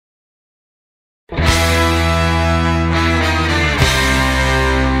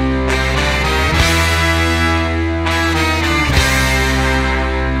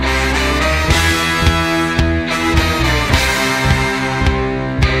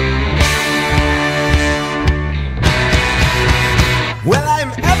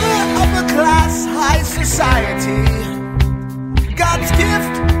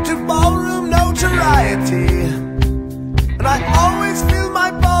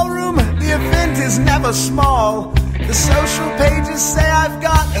is never small. The social pages say I've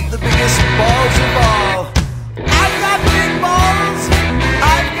got the biggest balls of all. I've got big balls,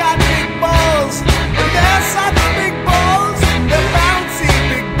 I've got big balls, and they're such big balls, they're bouncy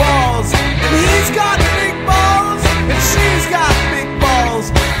big balls. And he's got big balls, and she's got big balls,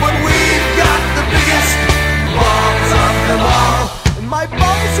 but we've got the biggest balls of them all. And my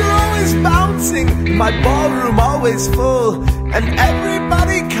balls are always bouncing, my ballroom always full, and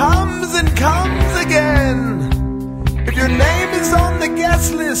everybody comes and comes again. If your name is on the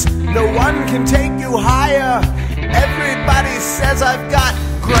guest list, no one can take you higher. Everybody says I've got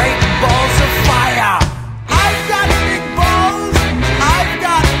great balls of fire. I've got big balls, I've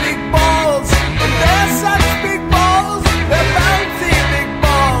got big balls, and they're such big balls, they're bouncy big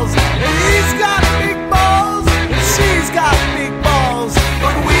balls. And he's got big balls, and she's got big balls,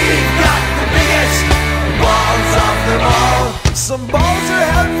 but we've got the biggest balls of them all. Some balls are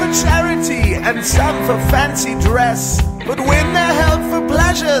held for charity and some for fancy dress, but when they're held for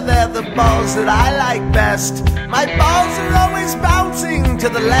pleasure, they're the balls that I like best. My balls are always bouncing to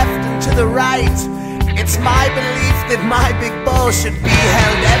the left and to the right. It's my belief that my big balls should be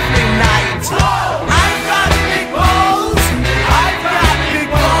held